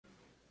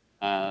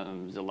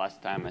the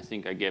last time. I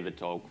think I gave a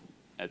talk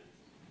at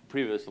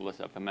previous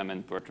LSFMM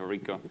in Puerto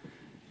Rico.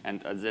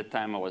 And at that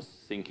time, I was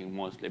thinking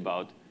mostly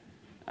about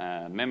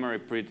memory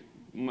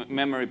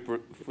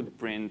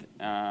footprint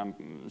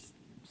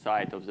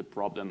side of the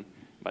problem.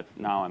 But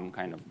now I'm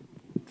kind of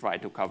try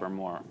to cover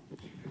more.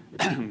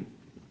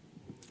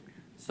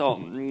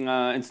 So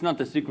it's not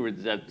a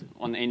secret that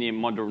on any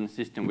modern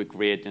system, we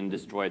create and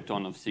destroy a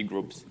ton of C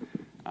groups.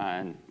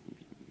 And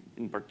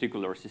in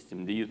particular,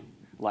 system D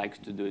likes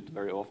to do it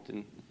very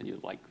often.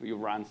 You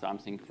run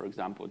something, for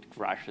example, it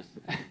crashes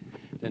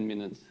 10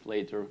 minutes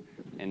later,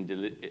 and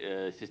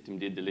system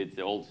D deletes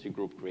the old C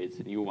group, creates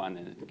a new one,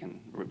 and it can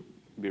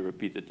be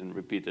repeated and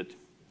repeated.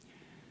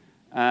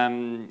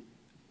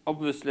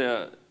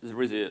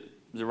 Obviously,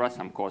 there are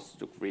some costs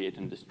to create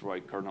and destroy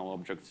kernel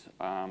objects.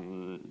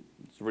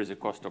 There is a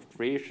cost of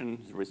creation.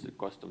 There is a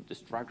cost of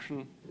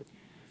destruction.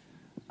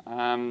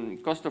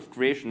 Cost of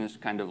creation is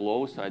kind of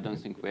low, so I don't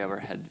think we ever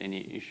had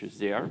any issues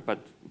there. But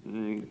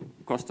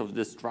cost of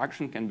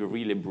destruction can be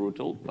really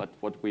brutal. But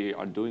what we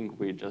are doing,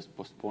 we're just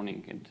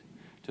postponing it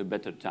to a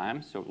better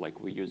time. So like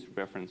we use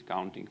reference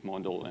counting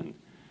model, and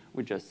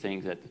we're just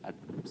saying that at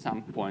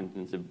some point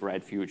in the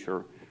bright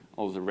future,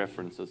 all the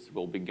references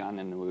will be gone,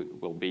 and we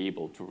will be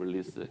able to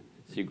release the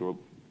C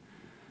group.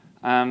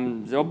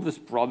 The obvious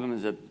problem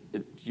is that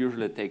it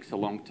usually takes a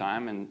long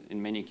time, and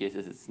in many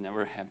cases, it's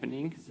never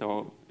happening.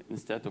 So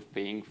instead of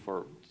paying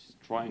for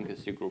destroying the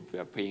C group, we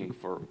are paying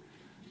for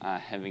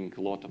having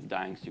a lot of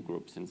dying C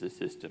groups in the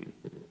system.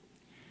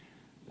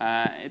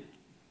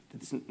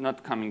 It's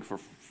not coming for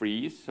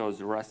free, so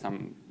there are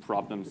some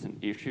problems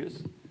and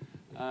issues.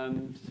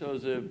 So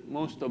the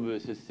most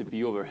obvious is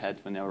CPU overhead.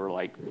 Whenever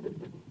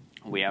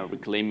we are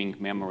reclaiming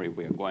memory,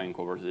 we are going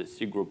over the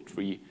C group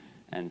tree,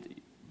 and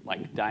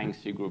like dying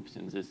C groups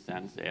in this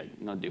sense, they are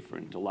not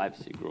different to live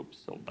C groups.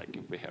 So like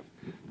if we have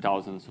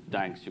thousands of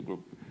dying C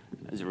groups,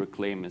 the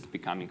reclaim is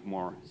becoming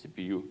more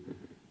CPU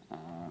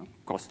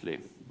costly.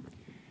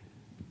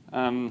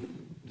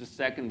 The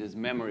second is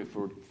memory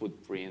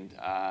footprint.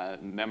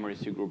 Memory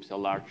C groups are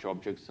large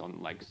objects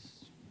on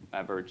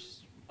average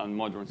on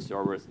modern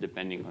servers,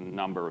 depending on the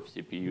number of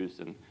CPUs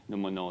and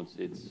NUMO nodes.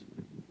 It's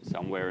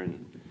somewhere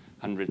in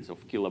hundreds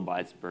of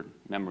kilobytes per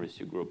memory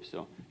C group.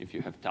 So if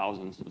you have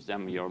thousands of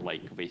them, you're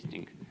like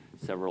wasting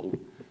several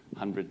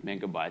hundred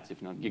megabytes,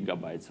 if not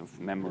gigabytes of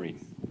memory.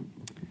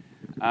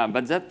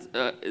 But that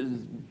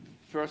is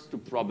first two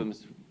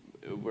problems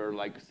were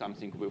like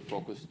something we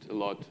focused a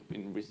lot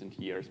in recent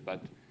years.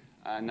 But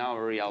now I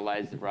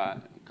realize there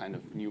are kind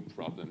of new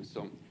problems.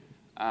 So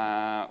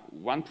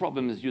one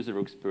problem is user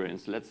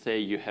experience. Let's say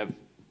you have,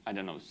 I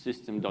don't know,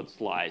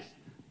 system.slice,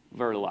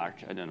 very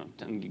large, I don't know,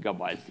 10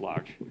 gigabytes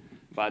large.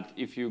 But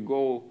if you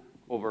go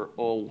over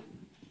all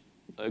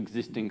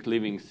existing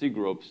living C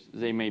groups,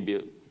 they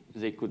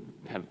could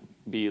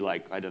be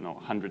like, I don't know,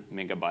 100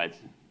 megabytes.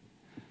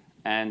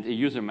 And a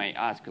user may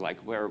ask,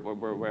 like, where's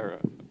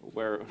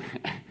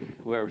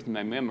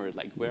my memory?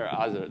 Like, where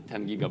are the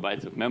 10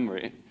 gigabytes of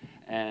memory?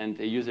 And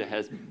a user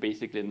has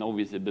basically no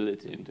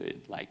visibility into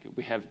it. Like,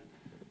 we have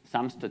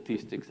some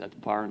statistics at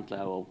parent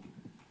level,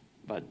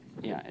 but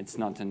yeah, it's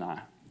not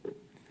enough.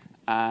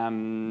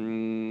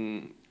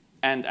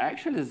 And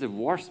actually, the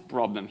worst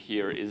problem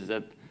here is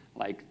that,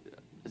 like,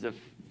 this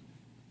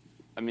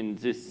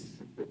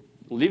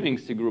living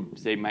C group,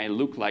 they might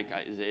look like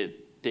they're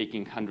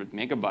taking 100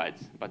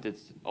 megabytes, but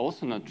it's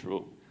also not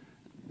true,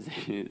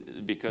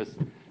 because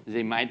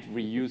they might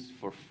reuse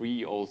for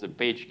free all the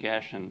page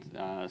cache and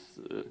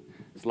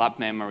slab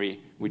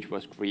memory, which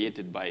was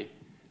created by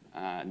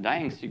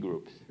dying C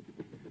groups.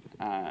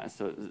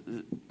 So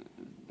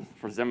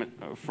for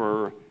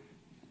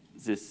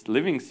these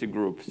living C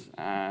groups,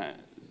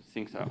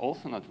 things are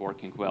also not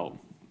working well.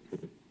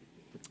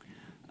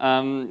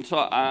 So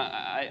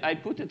I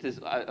put it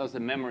as a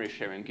memory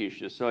sharing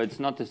issue. So it's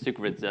not a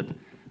secret that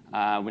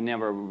we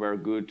never were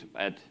good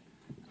at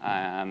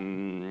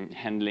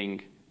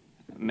handling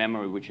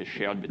memory which is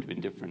shared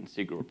between different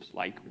C groups.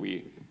 Like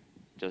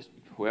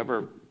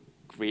whoever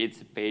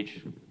creates a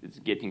page is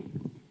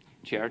getting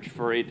charged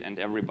for it, and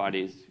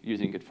everybody is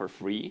using it for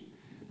free.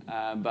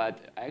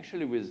 But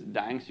actually, with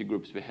dying C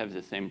groups, we have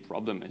the same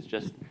problem. It's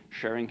just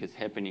sharing is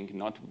happening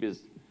not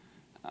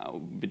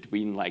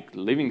between like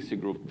living C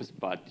groups,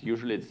 but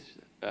usually it's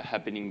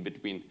happening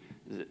between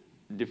the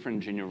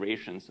different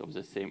generations of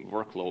the same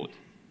workload.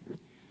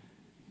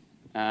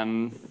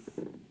 And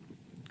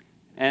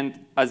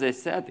as I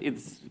said,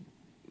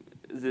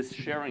 this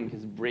sharing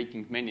is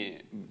breaking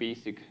many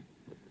basic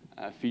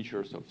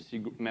features of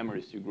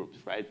memory C groups,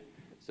 right?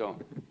 So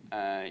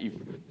if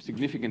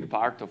significant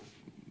part of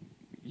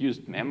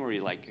used memory,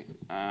 like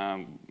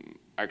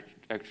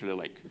actually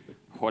like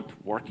hot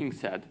working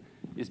set,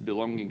 is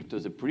belonging to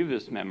the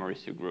previous memory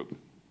C group,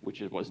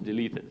 which was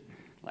deleted.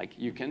 Like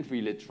you can't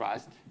really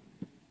trust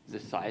the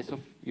size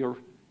of your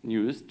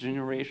newest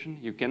generation.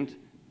 You can't,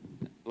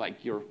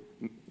 like your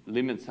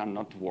limits are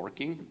not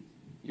working,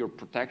 your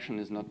protection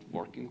is not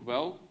working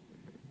well,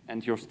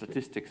 and your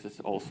statistics is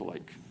also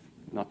like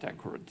not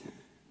accurate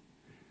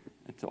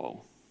at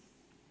all.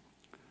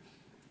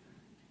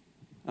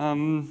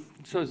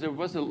 So there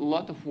was a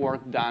lot of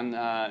work done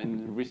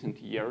in recent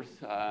years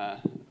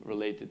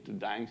related to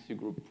dying C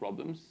group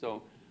problems.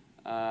 So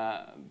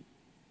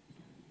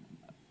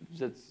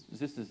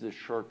this is a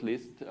short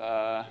list.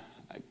 I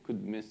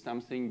could miss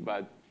something,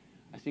 but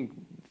I think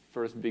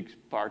first big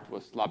part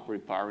was slap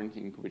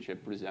reparenting, which I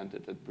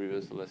presented at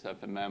previous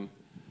LSFMM.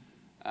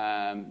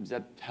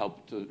 That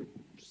helped to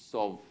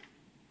solve.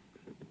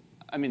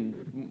 I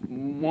mean,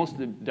 most of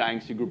the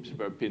dying C groups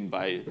were pinned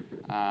by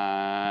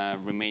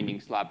remaining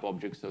slap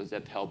objects, so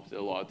that helped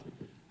a lot.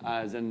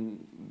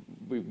 Then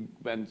we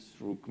went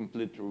through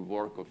complete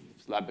rework of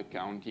slab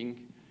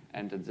accounting,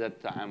 and at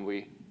that time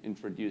we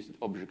introduced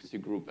object C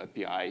group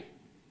API,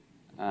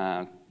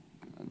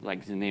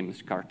 like the name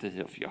is courtesy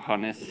of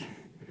Johannes,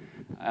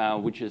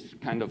 which is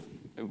kind of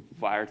a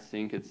wired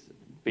thing. It's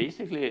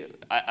basically,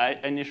 I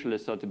initially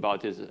thought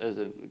about it as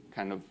a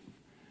kind of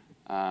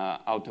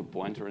outer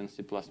pointer in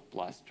C++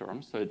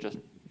 terms. So it's just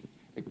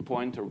a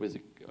pointer with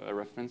a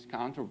reference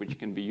counter, which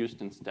can be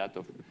used instead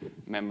of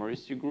memory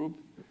C group.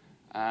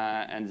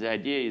 And the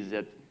idea is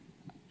that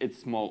it's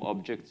small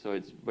objects, so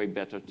it's way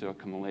better to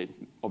accumulate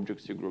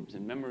object C groups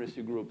and memory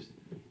C groups.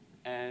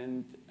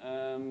 And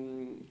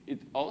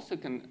it also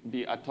can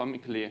be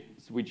atomically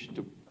switched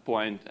to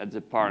point at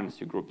the parent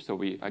C group. So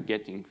we are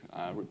getting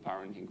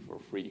reparenting for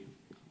free,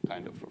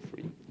 kind of for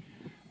free.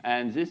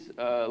 And this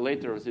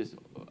later, this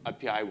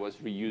API was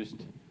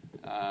reused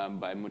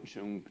by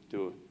Gushchin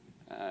to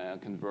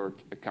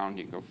convert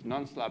accounting of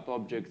non-slap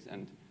objects,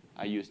 and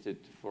I used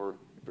it for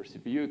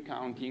CPU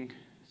accounting.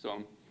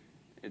 So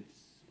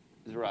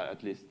there are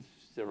at least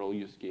several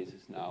use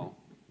cases now.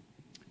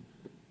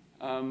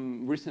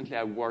 Recently,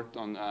 I worked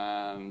on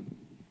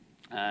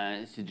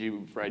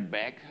CG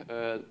write-back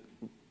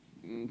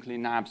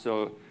cleanup.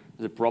 So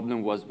the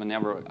problem was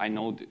whenever a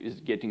node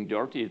is getting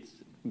dirty,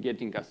 it's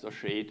getting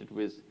associated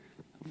with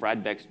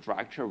write-back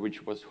structure,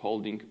 which was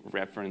holding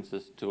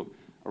references to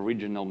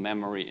original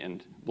memory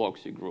and block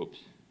C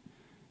groups.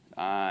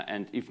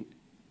 And if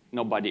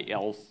nobody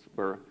else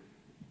were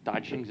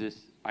touching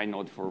this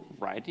inode for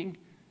writing,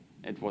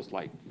 it was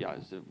like, yeah,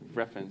 the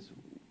reference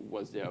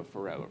was there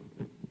forever.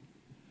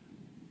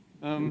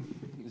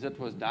 That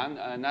was done.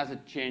 Another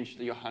change,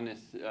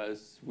 Johannes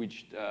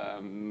switched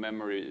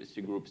memory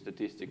C group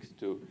statistics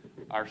to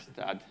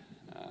RStat.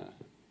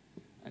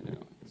 I don't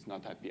know, it's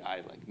not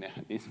API like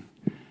mechanism.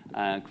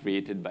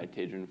 Created by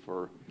Tejan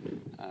for,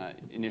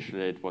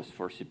 initially it was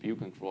for CPU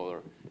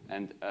controller,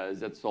 and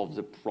that solves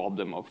the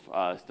problem of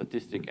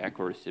statistic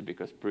accuracy,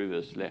 because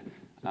previously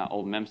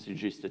all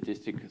memcg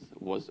statistics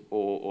was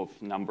O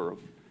of number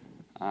of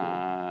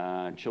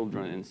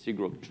children in C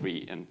group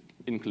tree, and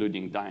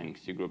including dying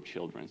C group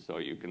children. So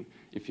you can,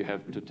 if you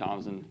have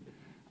 2,000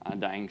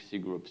 dying C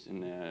groups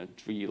in a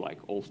tree, like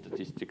all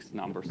statistics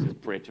numbers is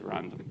pretty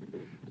random.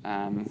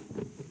 And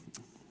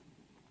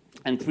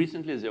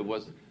recently there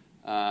was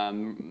a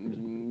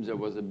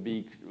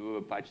big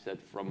patch set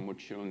from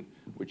Gushchin,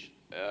 which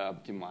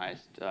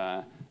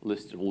optimized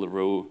list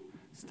row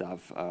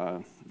stuff,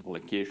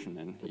 allocation,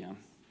 and yeah.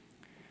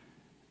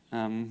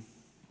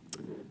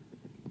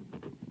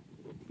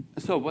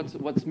 So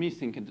what's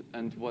missing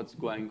and what's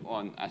going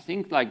on? I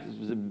think like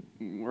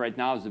right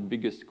now the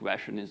biggest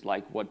question is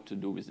like what to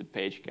do with the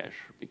page cache,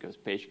 because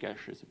page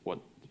cache is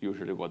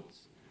usually what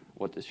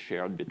is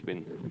shared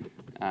between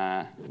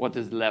what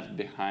is left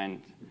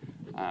behind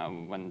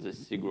when the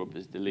C group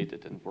is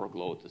deleted and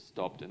workload is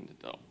stopped, and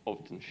it's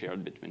often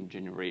shared between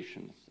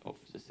generations of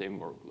the same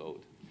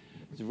workload.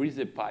 There is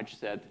a patch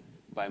set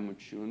by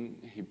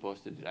Gushchin. He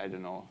posted it, I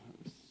don't know,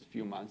 a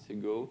few months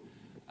ago,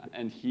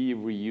 and he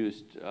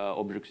reused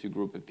Object C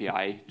group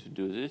API to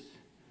do this.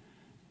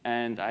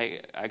 And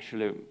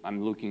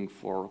I'm looking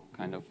for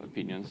kind of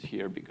opinions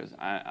here, because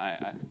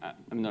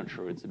I'm not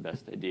sure it's the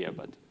best idea,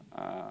 but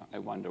I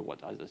wonder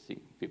what other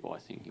people are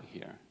thinking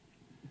here.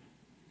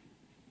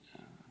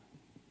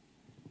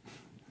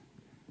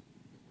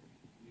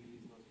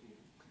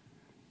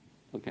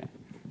 Okay.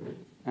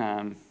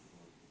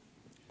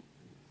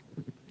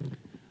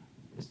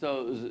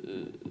 So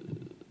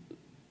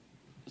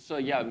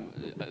yeah,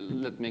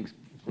 let me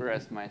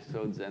express my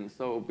thoughts then.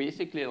 So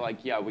basically,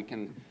 like, yeah, we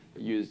can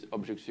use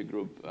Object C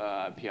group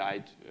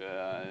API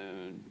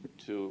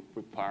to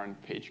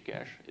reparent page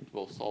cache. It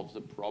will solve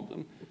the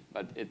problem,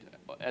 but it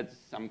adds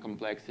some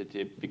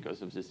complexity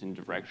because of this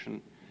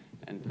indirection.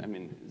 And I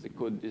mean, the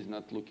code is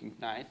not looking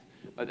nice.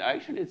 But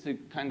actually, it's a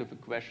kind of a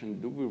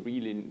question: do we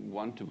really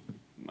want to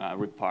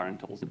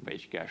reparent all the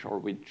page cache, or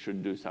we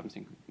should do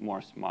something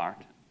more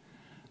smart?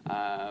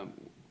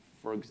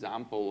 For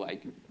example,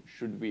 like,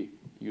 should we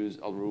use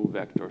LRU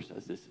vectors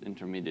as this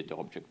intermediate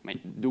object?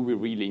 Do we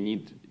really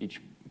need each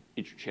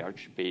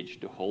charge page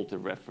to hold a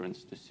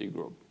reference to C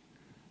group?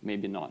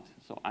 Maybe not.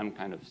 So I'm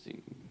kind of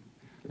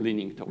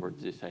leaning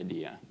towards this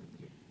idea.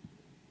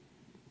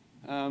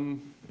 So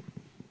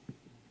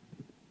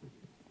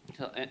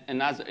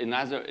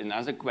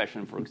another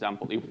question, for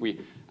example,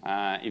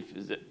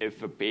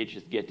 if a page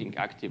is getting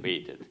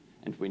activated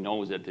and we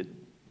know that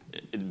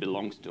it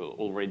belongs to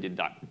already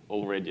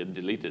a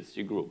deleted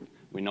C group,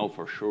 we know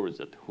for sure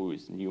that who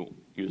is new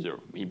user.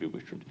 Maybe we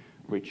should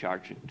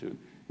recharge it to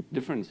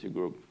different C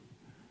group.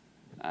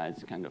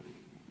 It's kind of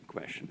a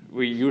question.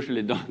 We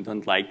usually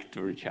don't like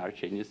to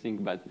recharge anything,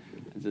 but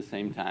at the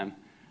same time,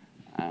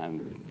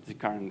 the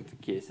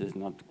current case is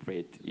not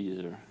great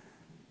either.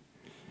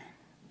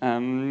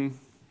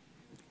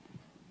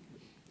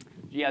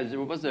 Yeah,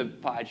 there was a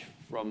patch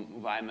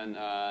from Wyman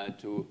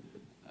to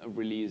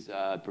release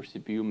per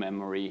CPU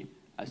memory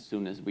as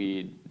soon as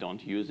we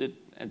don't use it.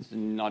 It's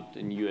not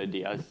a new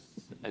idea.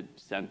 I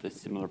sent a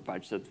similar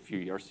patch a few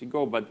years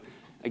ago, but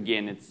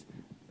again, it's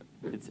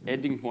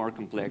adding more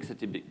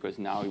complexity because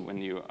now when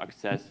you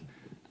access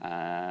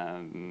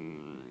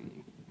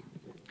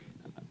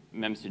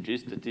memcg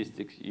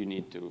statistics, you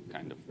need to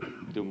kind of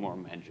do more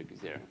magic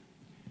there.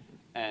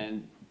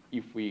 And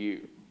if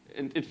we,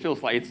 and it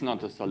feels like it's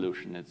not a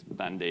solution. It's a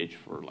bandage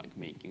for like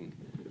making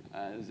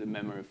the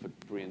memory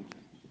footprint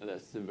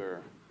less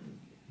severe.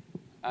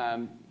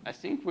 I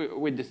think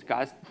we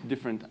discussed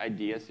different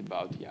ideas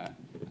about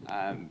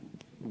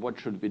what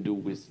should we do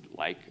with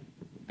like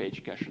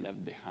page cache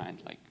left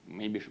behind. Like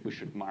maybe we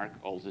should mark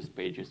all these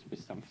pages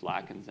with some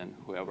flag, and then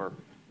whoever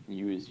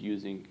new is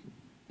using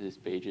these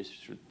pages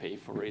should pay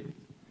for it.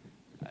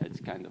 It's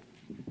kind of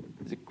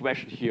the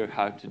question here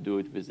how to do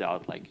it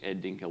without like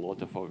adding a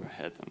lot of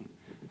overhead on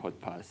hot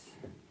pass.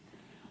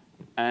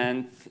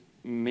 And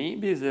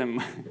maybe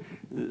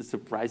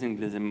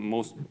surprisingly the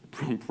most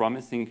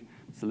promising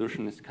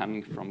solution is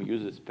coming from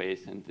user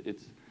space, and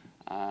it's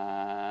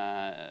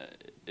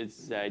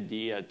the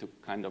idea to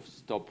kind of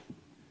stop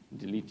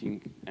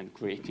deleting and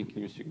creating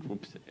new C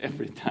groups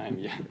every time.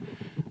 Yeah.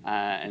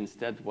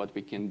 Instead, what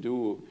we can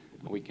do,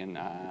 we can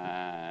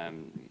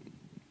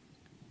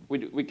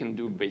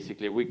do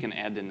basically, we can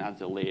add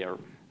another layer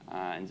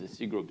in the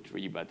C group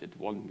tree, but it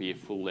won't be a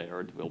full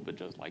layer. It will be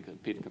just like a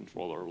PID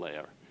controller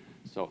layer.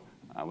 So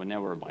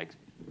whenever like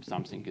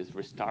something is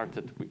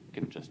restarted, we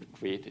can just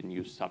create a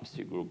new sub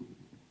C group,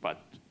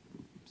 but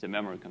the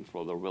memory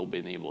controller will be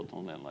enabled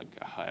only at like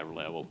a higher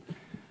level.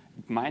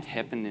 It might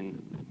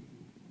happen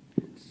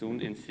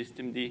soon in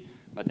systemd,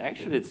 but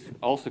actually it's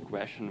also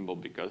questionable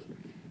because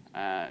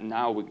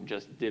now we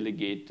just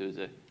delegate to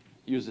the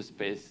user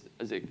space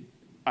as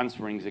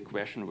answering the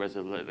question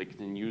whether like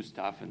the new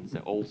stuff and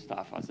the old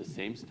stuff are the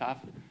same stuff,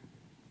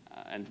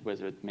 and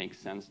whether it makes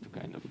sense to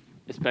kind of,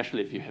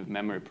 especially if you have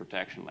memory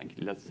protection, like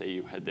let's say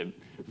you had a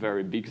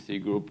very big C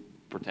group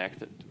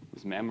protected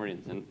with memory,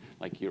 and then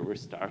like you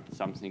restart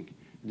something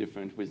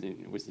different with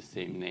the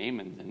same name,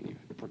 and then you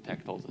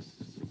protect all the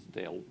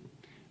stale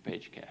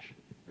page cache.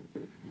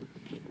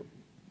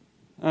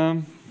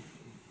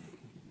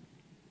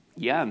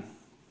 Yeah,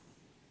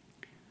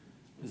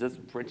 that's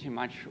pretty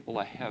much all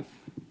I have.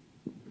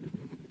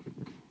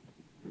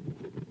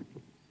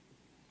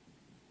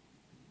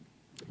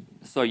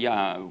 So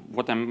yeah,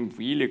 what I'm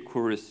really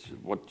curious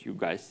what you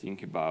guys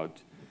think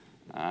about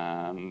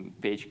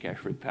page cache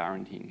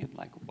reparenting and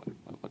like what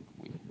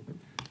we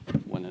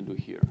want to do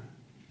here.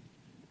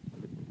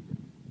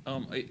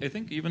 I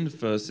think even if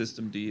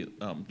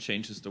systemd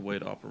changes the way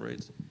it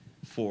operates,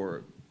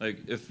 for like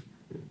if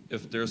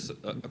there's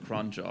a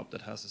cron job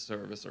that has a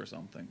service or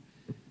something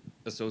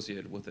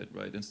associated with it,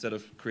 right? Instead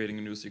of creating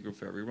a new C group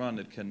for every run,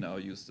 it can now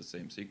use the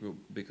same C group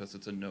because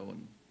it's a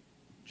known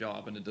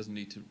job, and it doesn't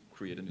need to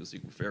create a new C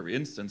group for every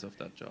instance of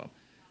that job.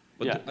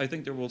 But yeah. I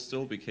think there will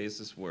still be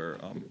cases where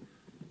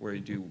you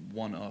do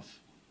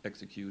one-off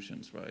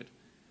executions, right?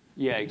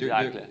 Yeah,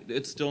 exactly.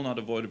 It's still not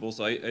avoidable,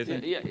 so I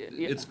think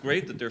it's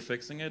great that they're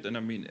fixing it, and I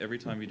mean, every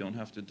time you don't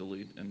have to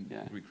delete and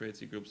recreate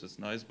C groups, it's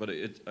nice, but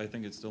I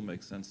think it still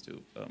makes sense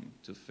to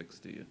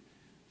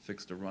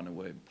fix the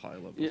runaway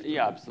pileup.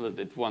 Yeah,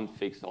 absolutely. It won't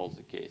fix all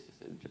the cases.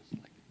 It just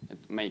like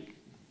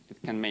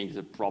it can make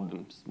the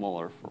problem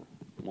smaller for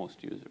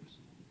most users.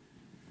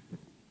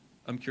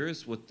 I'm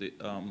curious with the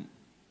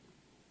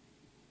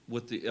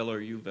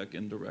LRU vec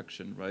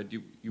indirection, right?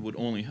 You would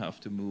only have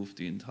to move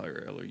the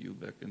entire LRU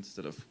vec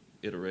instead of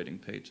iterating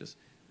pages.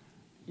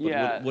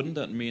 But wouldn't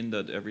that mean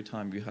that every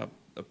time you have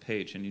a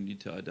page and you need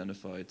to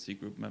identify its C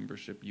group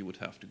membership, you would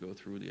have to go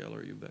through the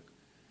LRU vec?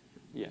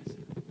 Yes.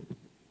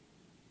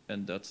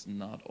 And that's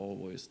not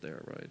always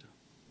there, right?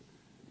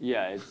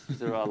 Yeah,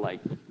 there are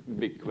like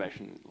big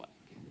questions.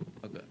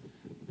 Okay.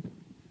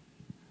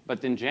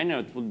 But in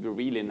general, it would be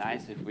really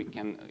nice if we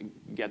can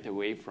get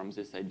away from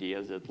this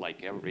idea that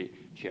like every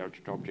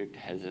charged object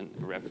has a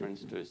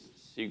reference to a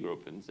C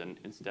group, and then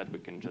instead we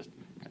can just,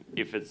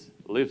 if it's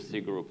live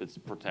C group, it's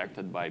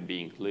protected by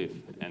being live.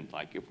 And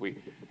like if we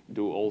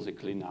do all the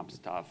cleanup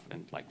stuff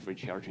and like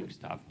recharging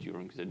stuff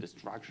during the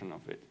destruction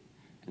of it,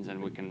 and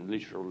then we can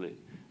literally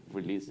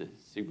release the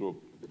C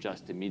group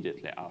just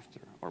immediately after,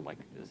 or like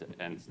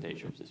the end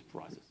stage of this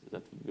process.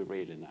 That would be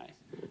really nice.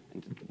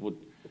 And it would,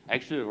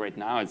 actually right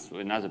now, it's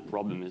another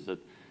problem is that,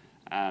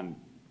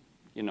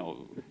 you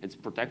know, it's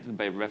protected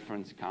by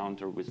reference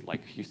counter with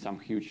like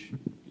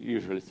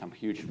usually some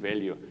huge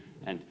value,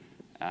 and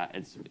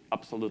it's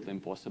absolutely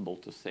impossible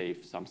to say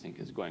if something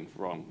is going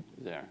wrong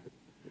there.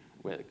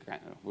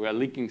 We are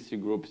leaking C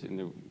groups in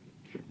the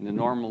in the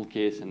normal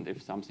case, and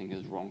if something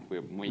is wrong,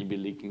 we're maybe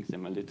leaking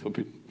them a little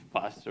bit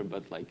faster,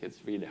 but like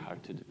it's really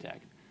hard to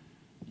detect.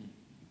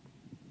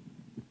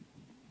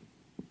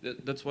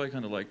 That's why I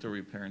kind of like the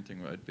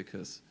reparenting, right?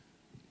 Because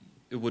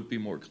it would be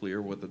more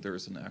clear whether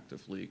there's an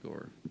active leak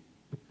or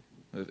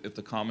if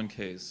the common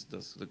case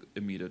does the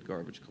immediate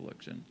garbage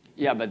collection.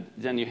 Yeah, but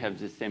then you have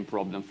the same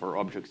problem for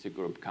object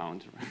cgroup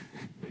count.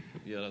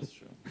 Yeah, that's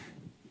true.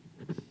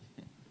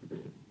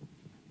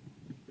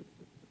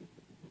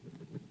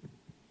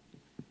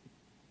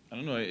 I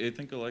don't know. I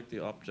think I like the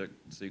object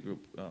cgroup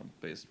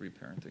based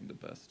reparenting the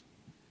best.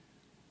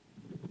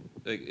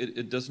 Like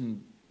it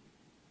doesn't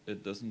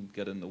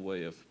get in the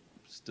way of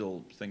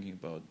still thinking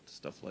about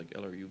stuff like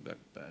LRU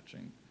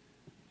batching.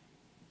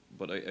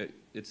 But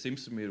it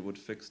seems to me it would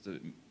fix the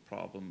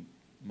problem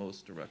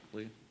most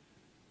directly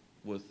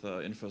with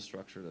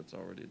infrastructure that's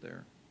already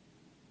there.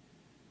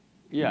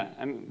 Yeah,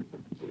 I'm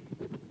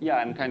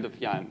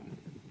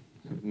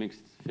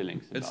mixed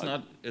feelings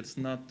about It's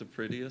not the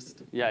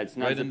prettiest. Yeah, it's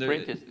not the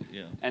prettiest.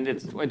 Yeah. And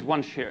it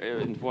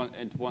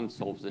won't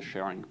solve the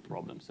sharing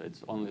problem. So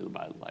it's only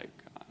about like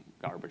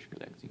garbage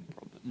collecting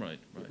problem. Right.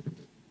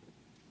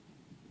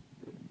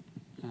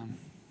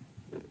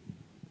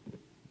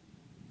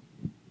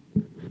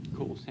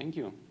 Cool. Thank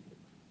you.